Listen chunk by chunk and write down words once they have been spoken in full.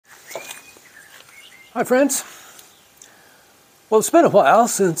Hi friends. Well, it's been a while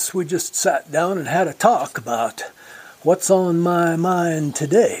since we just sat down and had a talk about what's on my mind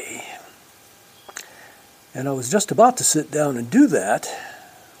today. And I was just about to sit down and do that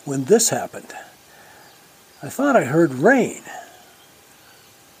when this happened. I thought I heard rain,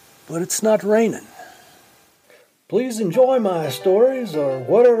 but it's not raining. Please enjoy my stories or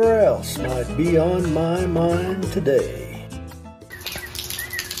whatever else might be on my mind today.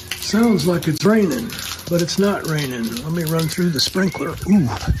 Sounds like it's raining, but it's not raining. Let me run through the sprinkler. Ooh.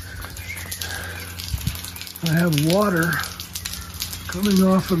 I have water coming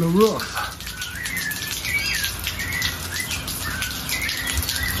off of the roof.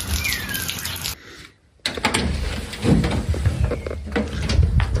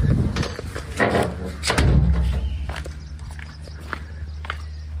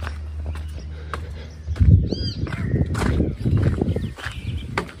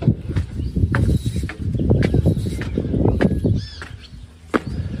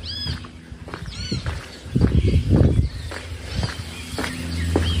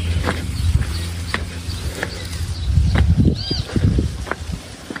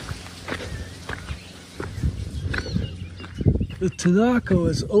 The Monaco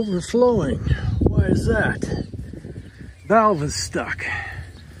is overflowing. Why is that? Valve is stuck.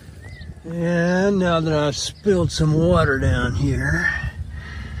 And now that I've spilled some water down here,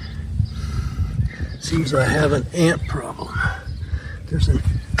 seems I have an ant problem. There's an,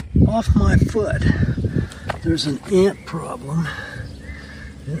 off my foot, there's an ant problem,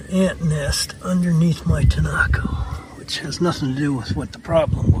 an ant nest underneath my Monaco, which has nothing to do with what the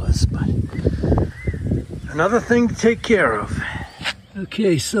problem was, but another thing to take care of.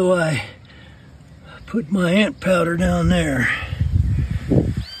 Okay, so I put my ant powder down there.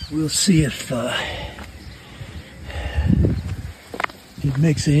 We'll see if it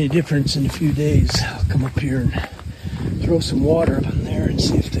makes any difference in a few days. I'll come up here and throw some water up in there and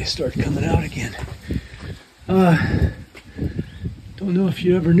see if they start coming out again. Don't know if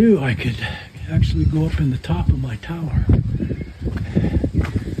you ever knew I could actually go up in the top of my tower.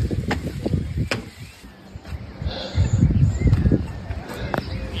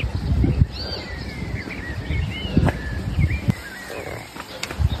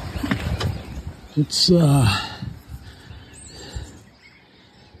 It's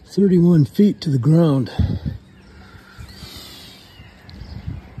 31 feet to the ground.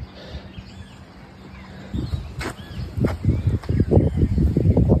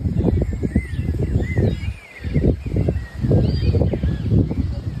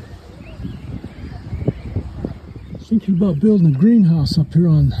 Thinking about building a greenhouse up here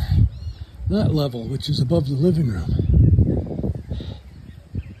on that level, which is above the living room.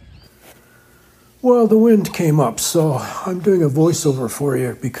 Well, the wind came up, so I'm doing a voiceover for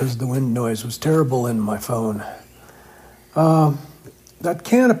you because the wind noise was terrible in my phone. That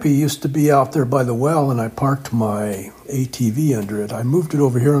canopy used to be out there by the well, and I parked my ATV under it. I moved it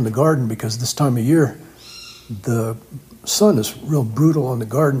over here in the garden because this time of year, the sun is real brutal on the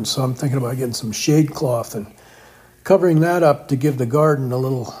garden, so I'm thinking about getting some shade cloth and covering that up to give the garden a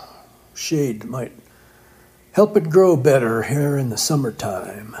little shade. It might help it grow better here in the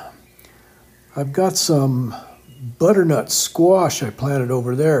summertime. I've got some butternut squash I planted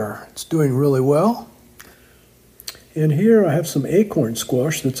over there. It's doing really well. And here I have some acorn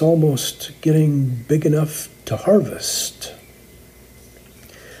squash that's almost getting big enough to harvest.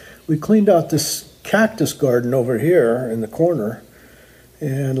 We cleaned out this cactus garden over here in the corner,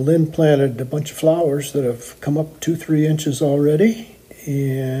 and Lynn planted a bunch of flowers that have come up 2-3 inches already,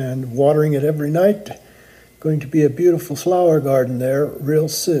 and watering it every night. Going to be a beautiful flower garden there real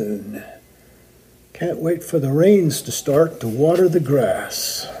soon. Can't wait for the rains to start to water the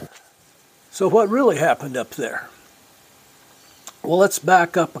grass. So what really happened up there? Well, let's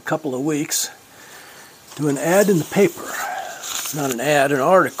back up a couple of weeks to an ad in the paper. It's not an ad, an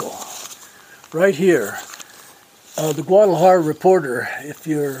article. Right here. The Guadalajara Reporter, if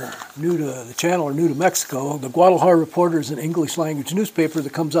you're new to the channel or new to Mexico, the Guadalajara Reporter is an English language newspaper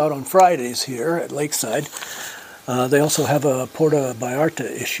that comes out on Fridays here at Lakeside. They also have a Puerto Vallarta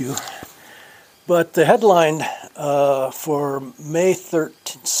issue. But the headline for May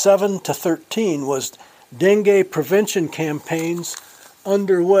 7 to 13 was Dengue Prevention Campaigns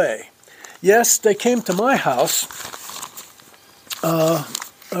Underway. Yes, they came to my house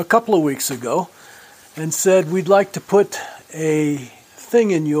a couple of weeks ago and said, we'd like to put a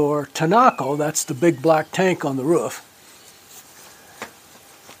thing in your Monaco, that's the big black tank on the roof.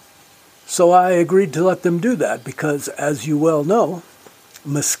 So I agreed to let them do that because, as you well know,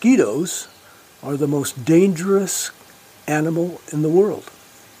 mosquitoes are the most dangerous animal in the world.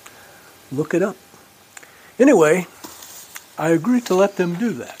 Look it up. Anyway, I agreed to let them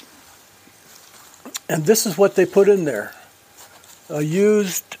do that. And this is what they put in there. A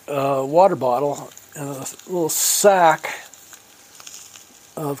used water bottle and a little sack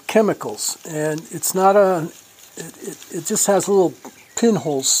of chemicals. And it's not it just has little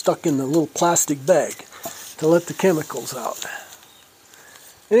pinholes stuck in the little plastic bag to let the chemicals out.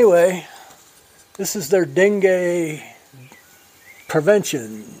 Anyway, this is their dengue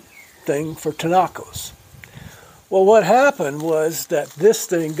prevention thing for Tinacos. Well, what happened was that this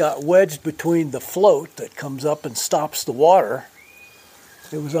thing got wedged between the float that comes up and stops the water.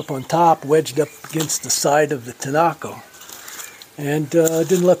 It was up on top, wedged up against the side of the Tinaco. And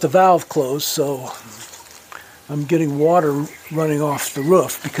didn't let the valve close, so I'm getting water running off the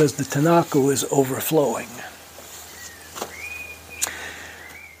roof because the Tinaco is overflowing.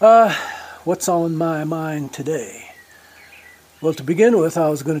 What's on my mind today? Well, to begin with, I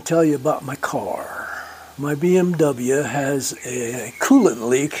was going to tell you about my car. My BMW has a coolant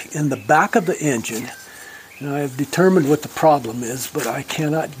leak in the back of the engine, and I have determined what the problem is, but I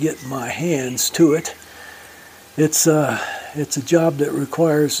cannot get my hands to it. It's a job that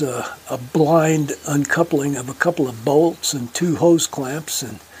requires a blind uncoupling of a couple of bolts and 2 hose clamps,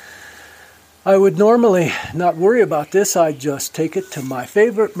 and I would normally not worry about this. I'd just take it to my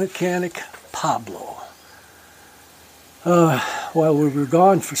favorite mechanic, Pablo. While we were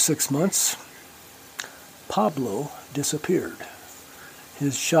gone for 6 months, Pablo disappeared.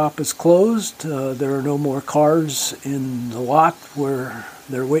 His shop is closed. There are no more cars in the lot where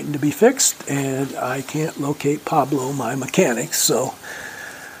they're waiting to be fixed, and I can't locate Pablo, my mechanic, so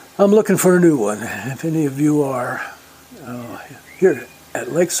I'm looking for a new one. If any of you are here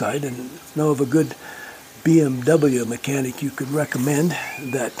at Lakeside and know of a good BMW mechanic you could recommend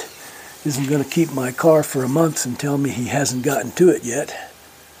that isn't going to keep my car for a month and tell me he hasn't gotten to it yet,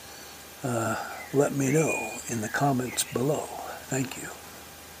 let me know in the comments below. Thank you.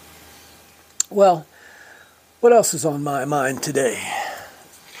 Well, what else is on my mind today?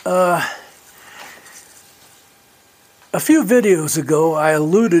 A few videos ago, I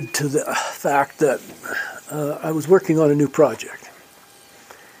alluded to the fact that I was working on a new project.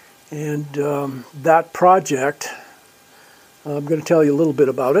 And that project, I'm going to tell you a little bit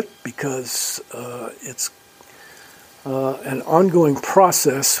about it because it's an ongoing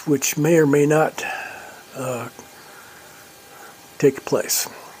process which may or may not take place.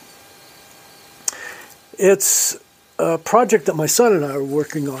 It's a project that my son and I are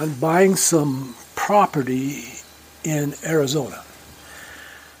working on, buying some property in Arizona.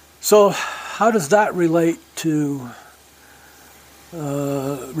 So how does that relate to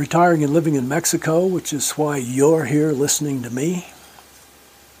retiring and living in Mexico, which is why you're here listening to me?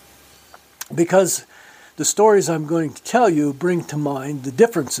 Because the stories I'm going to tell you bring to mind the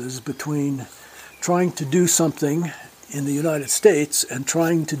differences between trying to do something in the United States and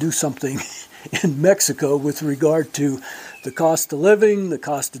trying to do something in Mexico with regard to the cost of living, the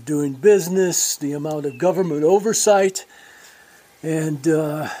cost of doing business, the amount of government oversight, and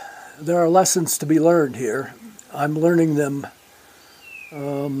there are lessons to be learned here. I'm learning them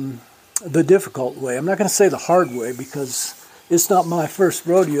the difficult way. I'm not going to say the hard way because it's not my first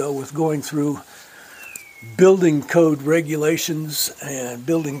rodeo with going through building code regulations and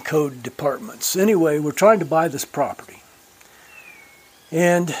building code departments. Anyway, we're trying to buy this property.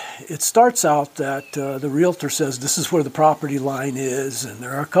 And it starts out that the realtor says this is where the property line is, and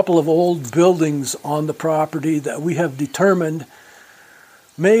there are a couple of old buildings on the property that we have determined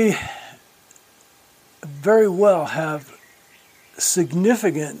may very well have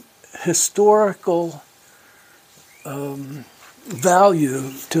significant historical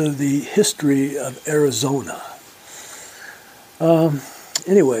value to the history of Arizona.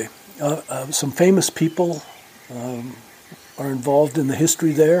 Anyway, some famous people are involved in the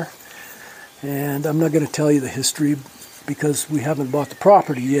history there, and I'm not going to tell you the history because we haven't bought the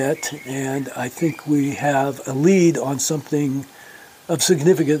property yet, and I think we have a lead on something of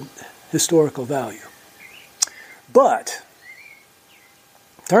significant historical value. But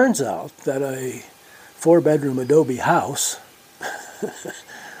turns out that a 4-bedroom adobe house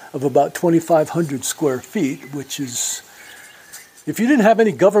of about 2,500 square feet, which is, if you didn't have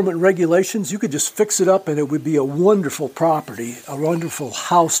any government regulations, you could just fix it up and it would be a wonderful property, a wonderful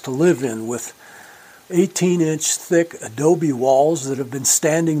house to live in with 18-inch thick adobe walls that have been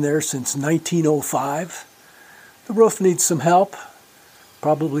standing there since 1905. The roof needs some help,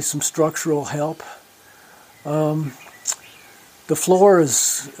 probably some structural help. The floor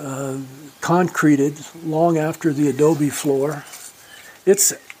is concreted long after the adobe floor.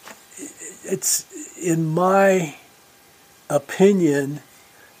 It's in my opinion,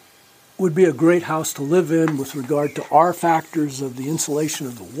 would be a great house to live in with regard to R factors of the insulation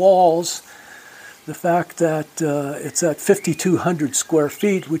of the walls, the fact that it's at 5,200 square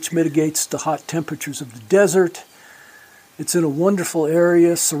feet, which mitigates the hot temperatures of the desert. It's in a wonderful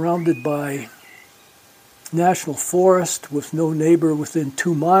area surrounded by national forest with no neighbor within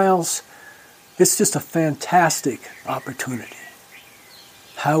 2 miles. It's just a fantastic opportunity.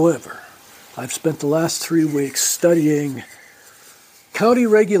 However, I've spent the last 3 weeks studying county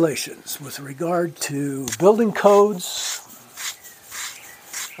regulations with regard to building codes,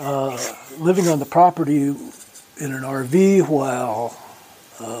 living on the property in an RV while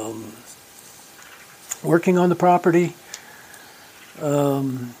working on the property,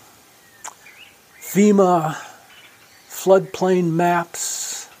 FEMA Floodplain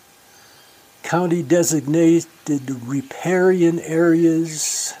Maps, county designated riparian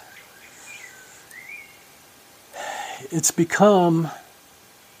areas. It's become,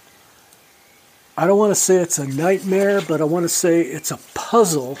 I don't want to say it's a nightmare, but I want to say it's a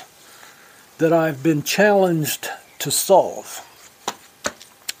puzzle that I've been challenged to solve.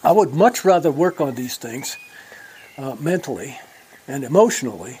 I would much rather work on these things mentally and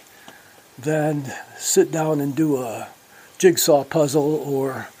emotionally than sit down and do a jigsaw puzzle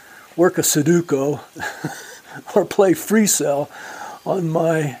or work a Sudoku or play free cell on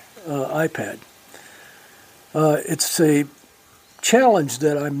my iPad. It's a challenge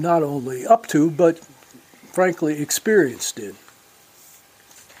that I'm not only up to, but frankly experienced in.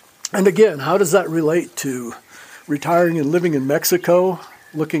 And again, how does that relate to retiring and living in Mexico,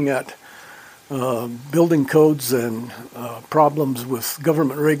 looking at building codes and problems with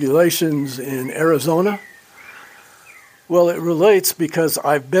government regulations in Arizona? Well, it relates because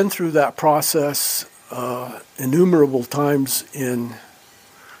I've been through that process innumerable times in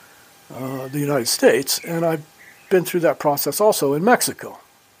the United States, and I've been through that process also in Mexico.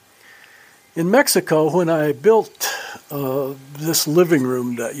 In Mexico, when I built this living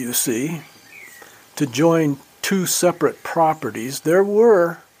room that you see to join 2 separate properties, there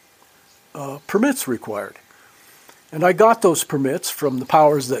were permits required. And I got those permits from the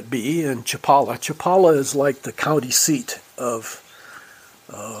powers that be in Chapala. Chapala is like the county seat of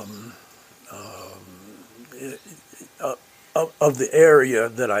the area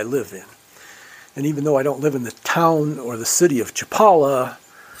that I live in. And even though I don't live in the town or the city of Chapala,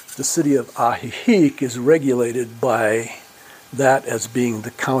 the city of Ajijic is regulated by that as being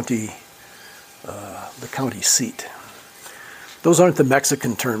the county seat. Those aren't the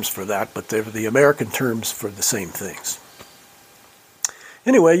Mexican terms for that, but they're the American terms for the same things.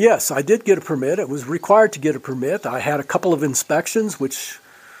 Anyway, yes, I did get a permit. It was required to get a permit. I had a couple of inspections, which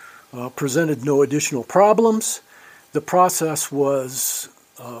presented no additional problems. The process was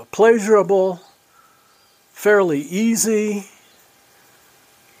pleasurable, fairly easy,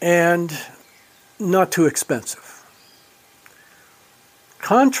 and not too expensive.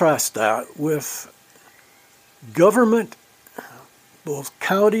 Contrast that with government, both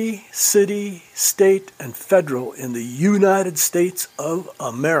county, city, state, and federal in the United States of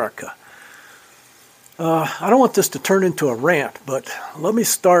America. I don't want this to turn into a rant, but let me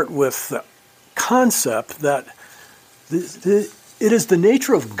start with the concept that it is the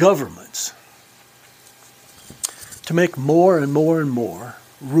nature of governments to make more and more and more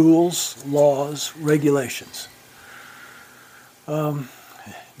rules, laws, regulations.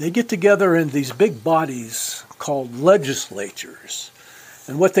 They get together in these big bodies called legislatures.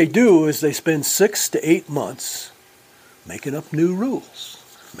 And what they do is they spend 6 to 8 months making up new rules,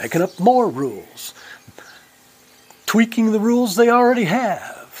 making up more rules, tweaking the rules they already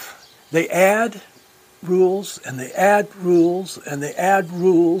have. They add rules, and they add rules, and they add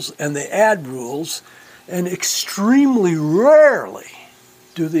rules, and they add rules, and extremely rarely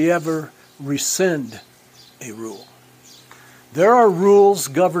do they ever rescind a rule. There are rules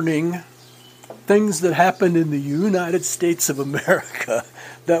governing things that happened in the United States of America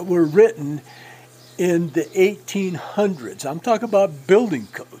that were written in the 1800s. I'm talking about building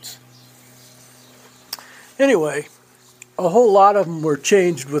codes. Anyway, a whole lot of them were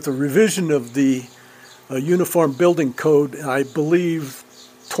changed with a revision of the Uniform Building Code, I believe,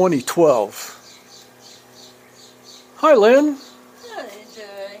 2012. Hi, Lynn. Hi,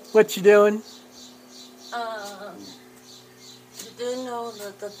 Jerry. What you doing? You do know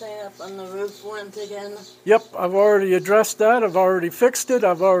that the thing up on the roof went again? Yep, I've already addressed that. I've already fixed it.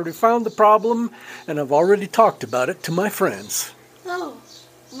 I've already found the problem, and I've already talked about it to my friends. Oh,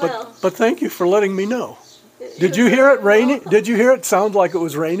 well. But thank you for letting me know. Did you hear it raining? Did you hear it sound like it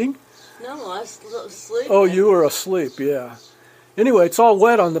was raining? No, I was asleep. Oh, you were asleep, yeah. Anyway, it's all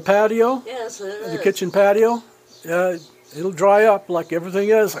wet on the patio. Yes, it is. The kitchen patio. It'll dry up like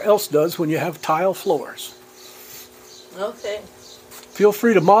everything else does when you have tile floors. Okay. Feel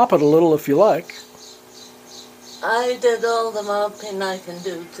free to mop it a little if you like. I did all the mopping I can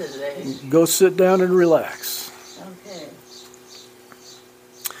do today. Go sit down and relax. Okay.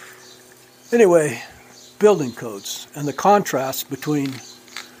 Anyway, building codes and the contrast between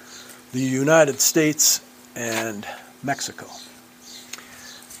the United States and Mexico.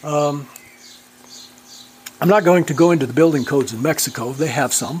 I'm not going to go into the building codes in Mexico. They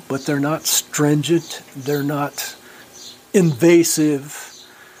have some, but they're not stringent. They're not invasive.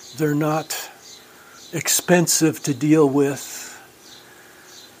 They're not expensive to deal with.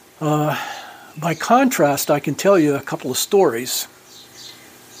 By contrast, I can tell you a couple of stories.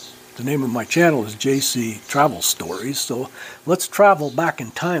 The name of my channel is JC Travel Stories, so let's travel back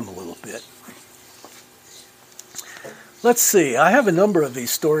in time a little bit. Let's see, I have a number of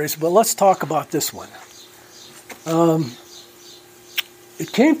these stories, but let's talk about this one.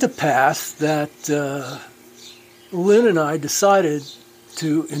 It came to pass that Lynn and I decided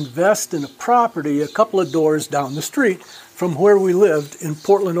to invest in a property a couple of doors down the street from where we lived in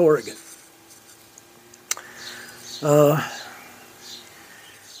Portland, Oregon.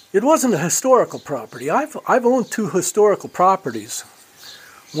 It wasn't a historical property. I've owned 2 historical properties.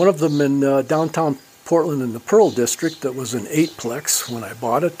 One of them in downtown Portland in the Pearl District that was an 8-plex when I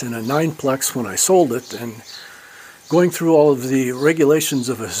bought it and a 9-plex when I sold it. And going through all of the regulations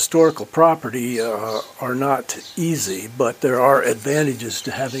of a historical property are not easy, but there are advantages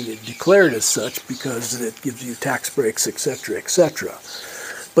to having it declared as such because it gives you tax breaks, etc., etc.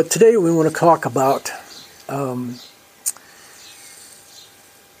 But today we want to talk about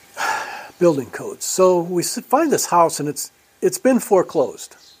building codes. So we find this house and it's been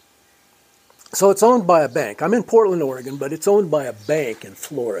foreclosed. So it's owned by a bank. I'm in Portland, Oregon, but it's owned by a bank in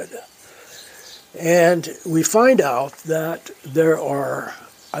Florida. And we find out that there are,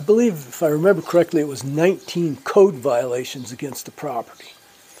 I believe, if I remember correctly, it was 19 code violations against the property,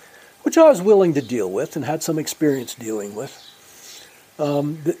 which I was willing to deal with and had some experience dealing with.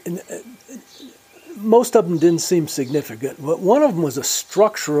 Most of them didn't seem significant, but one of them was a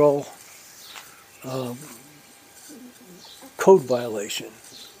structural code violation,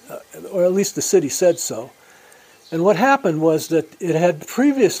 or at least the city said so. And what happened was that it had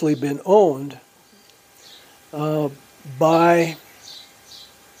previously been owned by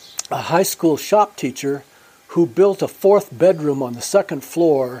a high school shop teacher who built a 4th bedroom on the 2nd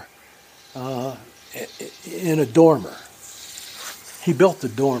floor in a dormer. He built the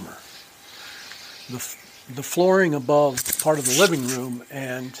dormer. The flooring above part of the living room,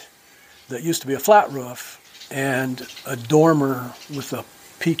 and that used to be a flat roof, and a dormer with a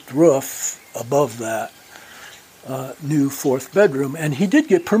peaked roof above that new 4th bedroom. And he did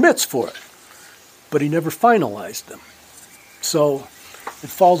get permits for it, but he never finalized them. So it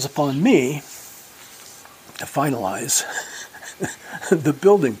falls upon me to finalize the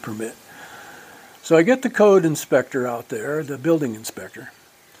building permit. So I get the code inspector out there, the building inspector,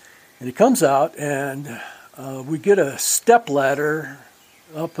 and he comes out and we get a step ladder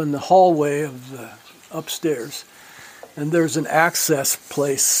up in the hallway of the upstairs, and there's an access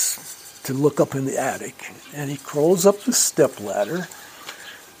place to look up in the attic. And he crawls up the step ladder,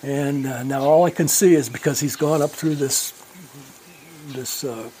 and now all I can see is, because he's gone up through this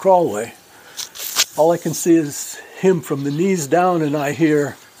crawlway, all I can see is him from the knees down, and I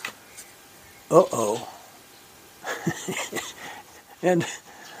hear, uh-oh. And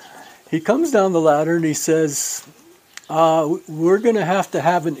he comes down the ladder and he says, we're going to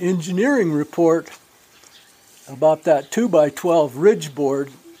have an engineering report about that 2x12 ridge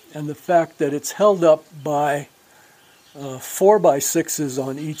board and the fact that it's held up by 4x6s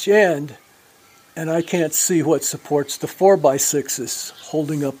on each end, and I can't see what supports the 4x6s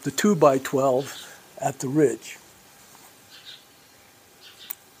holding up the 2x12 at the ridge.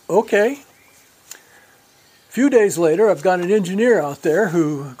 Okay. A few days later, I've got an engineer out there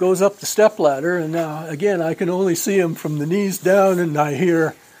who goes up the stepladder, and now, again, I can only see him from the knees down, and I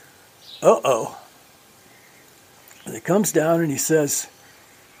hear, uh-oh. And he comes down and he says,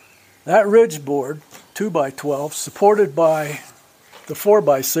 that ridge board, 2x12, supported by the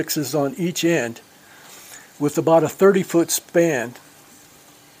 4x6s on each end, with about a 30-foot span,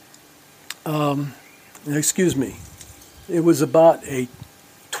 excuse me, it was about a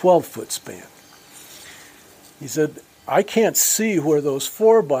 12-foot span. He said, I can't see where those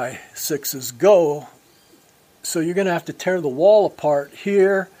 4x6s go, so you're going to have to tear the wall apart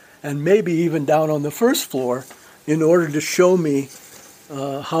here and maybe even down on the first floor in order to show me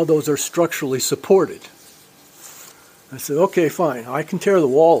how those are structurally supported. I said, okay, fine, I can tear the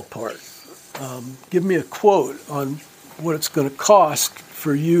wall apart. Give me a quote on what it's going to cost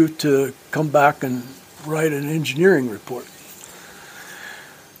for you to come back and write an engineering report.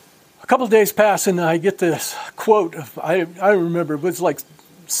 A couple of days pass and I get this quote of, I remember it was like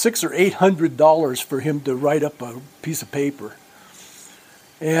 $600 or $800 for him to write up a piece of paper.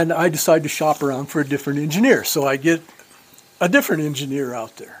 And I decide to shop around for a different engineer. So I get a different engineer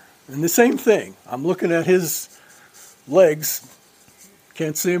out there. And the same thing. I'm looking at his legs,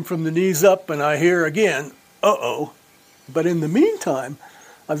 can't see him from the knees up, and I hear again, uh-oh. But in the meantime,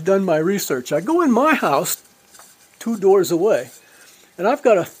 I've done my research. I go in my house 2 doors away, and I've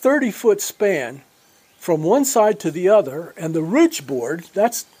got a 30-foot span from one side to the other, and the ridge board,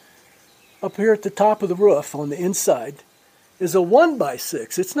 that's up here at the top of the roof on the inside, is a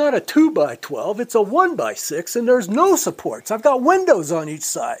 1x6. It's not a 2x12, it's a 1x6, and there's no supports. I've got windows on each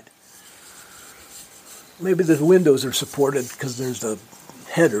side. Maybe the windows are supported because there's a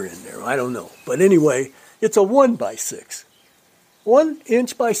header in there, I don't know. But anyway, it's a 1x6. 1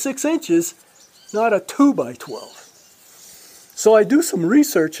 inch by 6 inches, not a 2x12. So I do some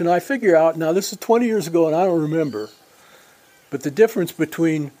research and I figure out, now this is 20 years ago and I don't remember, but the difference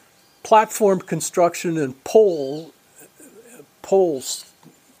between platform construction and pole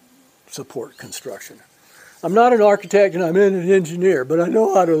support construction. I'm not an architect and I'm not an engineer, but I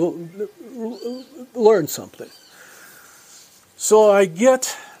know how to learn something. So I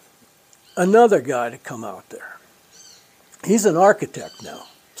get another guy to come out there. He's an architect now.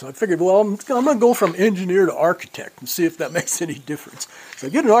 So I figured, well, I'm going to go from engineer to architect and see if that makes any difference. So I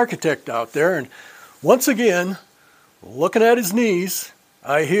get an architect out there, and once again, looking at his knees,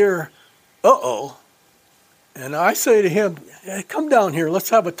 I hear, uh-oh. And I say to him, hey, come down here, let's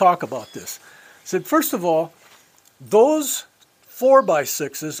have a talk about this. I said, first of all, those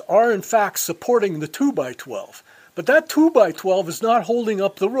 4x6s are in fact supporting the 2x12. But that 2x12 is not holding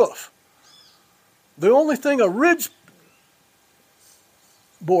up the roof. The only thing a ridge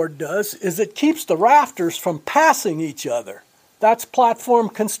board does is it keeps the rafters from passing each other. That's platform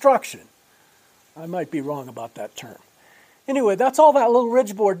construction. I might be wrong about that term. Anyway, that's all that little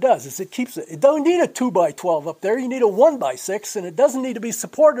ridge board does, is it keeps it. It don't need a 2x12 up there. You need a 1x6, and it doesn't need to be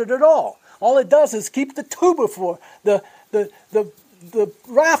supported at all. All it does is keep the the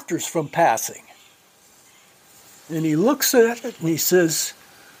rafters from passing. And he looks at it and he says,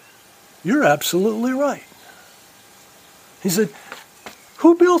 you're absolutely right. He said,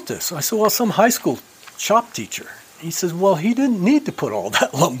 who built this? I said, well, some high school shop teacher. He says, well, he didn't need to put all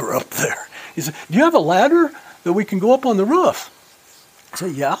that lumber up there. He said, do you have a ladder that we can go up on the roof? I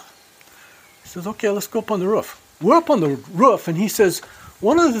said, yeah. He says, okay, let's go up on the roof. We're up on the roof, and he says,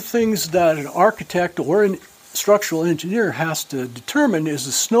 one of the things that an architect or a structural engineer has to determine is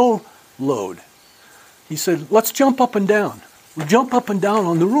the snow load. He said, let's jump up and down. We jump up and down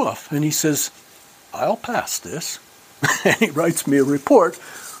on the roof. And he says, I'll pass this. And he writes me a report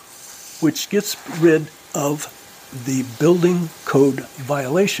which gets rid of the building code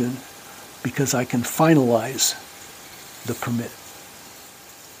violation because I can finalize the permit.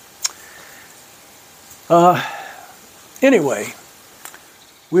 Anyway,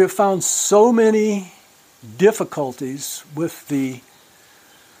 we have found so many difficulties with the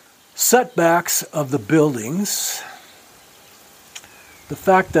setbacks of the buildings. The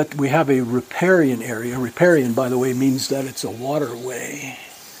fact that we have a riparian area, riparian, by the way, means that it's a waterway.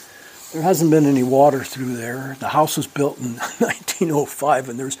 There hasn't been any water through there. The house was built in 1905,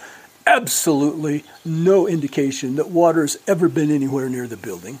 and there's absolutely no indication that water has ever been anywhere near the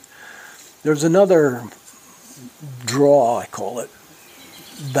building. There's another draw, I call it,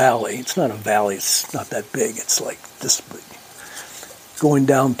 valley. It's not a valley, it's not that big, it's like this big, going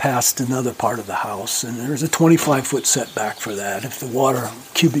down past another part of the house, and there's a 25-foot setback for that. If the water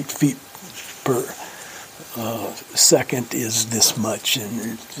cubic feet per second is this much,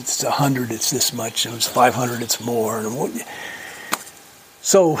 and it's 100, it's this much, and it's 500, it's more. And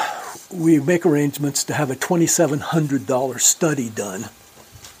so we make arrangements to have a $2,700 study done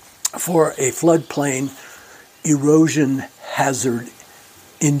for a floodplain erosion hazard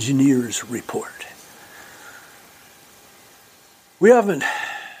engineer's report. We haven't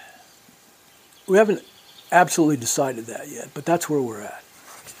absolutely decided that yet, but that's where we're at.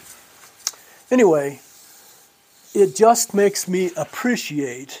 Anyway, it just makes me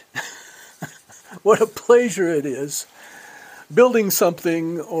appreciate what a pleasure it is building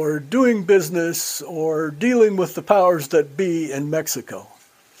something or doing business or dealing with the powers that be in Mexico.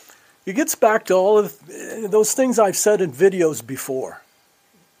 It gets back to all of those things I've said in videos before.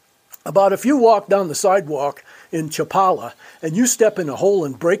 About if you walk down the sidewalk in Chapala and you step in a hole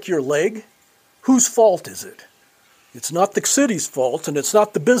and break your leg, whose fault is it? It's not the city's fault, and it's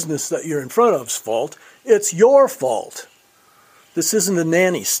not the business that you're in front of's fault. It's your fault. This isn't a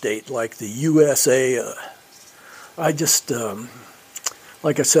nanny state like the USA. I just,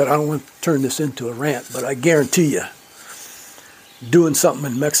 like I said, I don't want to turn this into a rant, but I guarantee you, doing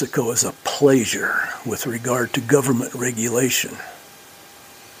something in Mexico is a pleasure with regard to government regulation.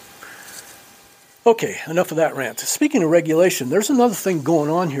 Okay, enough of that rant. Speaking of regulation, there's another thing going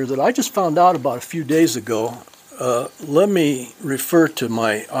on here that I just found out about a few days ago. Let me refer to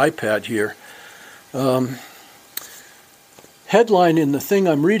my iPad here. Headline in the thing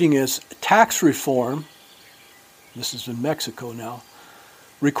I'm reading is tax reform, this is in Mexico now,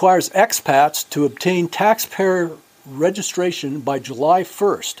 requires expats to obtain taxpayer registration by July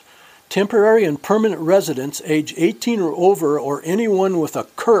 1st. Temporary and permanent residents age 18 or over, or anyone with a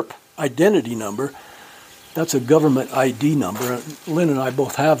CURP identity number, that's a government ID number, Lynn and I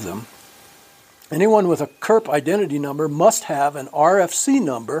both have them. Anyone with a CURP identity number must have an RFC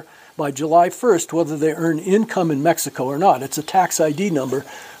number by July 1st, whether they earn income in Mexico or not. It's a tax ID number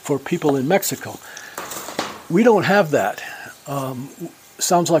for people in Mexico. We don't have that.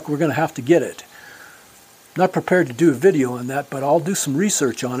 Sounds like we're going to have to get it. Not prepared to do a video on that, but I'll do some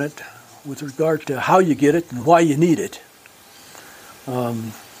research on it with regard to how you get it and why you need it. I'll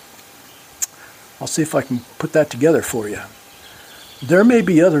see if I can put that together for you. There may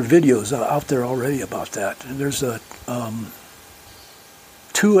be other videos out there already about that. There's a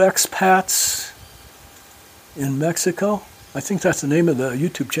 2 expats in Mexico. I think that's the name of the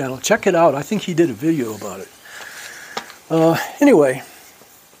YouTube channel. Check it out. I think he did a video about it. Anyway,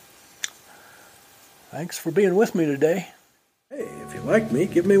 thanks for being with me today. Hey, if you like me,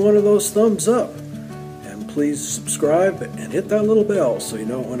 give me one of those thumbs up. And please subscribe and hit that little bell so you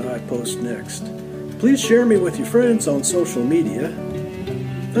know when I post next. Please share me with your friends on social media.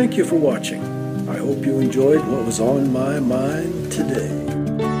 Thank you for watching. I hope you enjoyed what was on my mind today.